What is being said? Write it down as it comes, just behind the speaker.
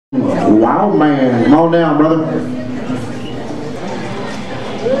Wow, man. Come on down, brother.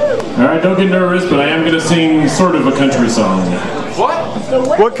 Alright, don't get nervous, but I am going to sing sort of a country song.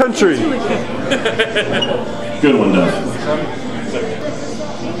 What? What country? Good one, Doug.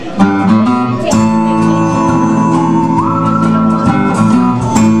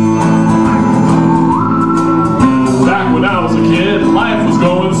 Back when I was a kid, life was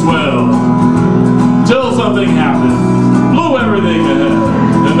going swell. Till something happened, blew everything ahead.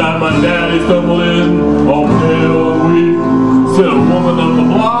 And now my daddy stumbled in all day all week. Said a woman on the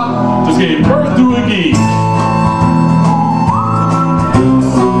block just gave birth to a geek.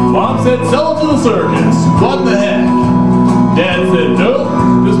 Mom said sell it to the circus, what the heck? Dad said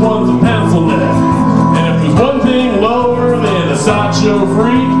nope, this one's a pencil neck. And if there's one thing lower than a sideshow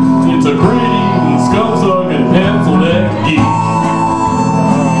freak, it's a gritty, scum-sucking pencil neck geek.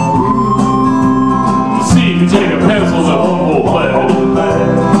 See, if you take a pencil that won't hold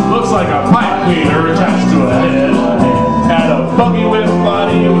lead, looks like a pipe cleaner attached to a head. Had a buggy whip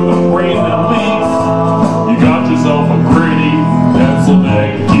body with a brain that leaks. You got yourself a gritty pencil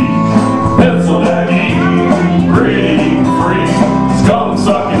neck geek. Pencil neck geek, gritty freak,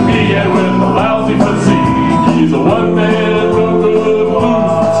 scum-sucking meathead with a lousy physique. He's a one-man, no-good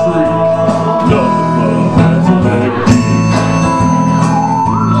losing streak. Nothing but a pencil neck geek.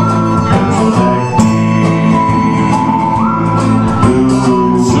 Pencil neck geek.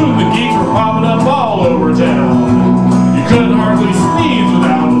 Soon the geeks were popping up all over town. You couldn't hardly sneeze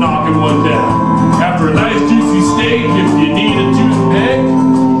without knocking one down. After a nice juicy steak, if you need a toothpick,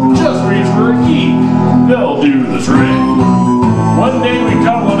 just reach for a geek. They'll do the trick. One day we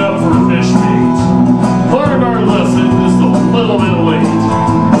cut one up for fish bait. Learned our lesson just a little bit late.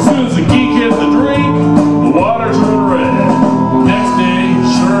 As soon as the geek hit the drink, the water turned red. Next day,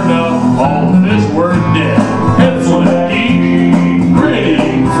 sure enough, all the fish were dead. Pencil neck geek, gritty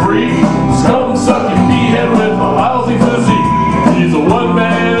freak, scum-sucking meathead with a lousy physique. He's a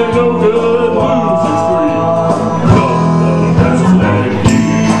one-man, no-good losing streak. Nothing but a pencil neck geek.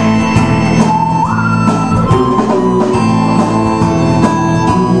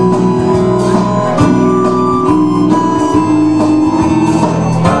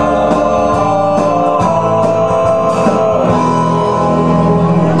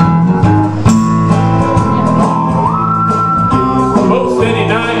 Most any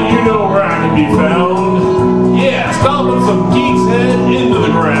night, you know where I can be found. Yeah, stomping some geek's head into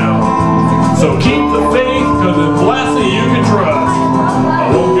the ground. So keep the faith, cause in Blassie you can trust. I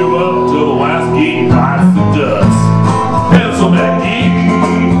won't give up till the last geek bites the dust. Pencil neck geek,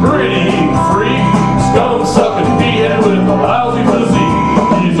 gritty freak, scum-sucking meathead with a lousy physique.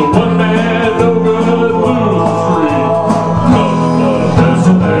 He's a one-man, no-good losing streak. Nothing but a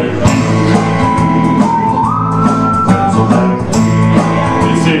pencil neck geek. Pencil neck geek.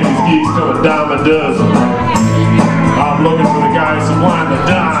 They say these geeks come a dime a dozen. I'm looking for the guy supplying the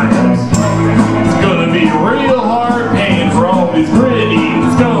dimes. It's gonna be real hard paying for all these gritty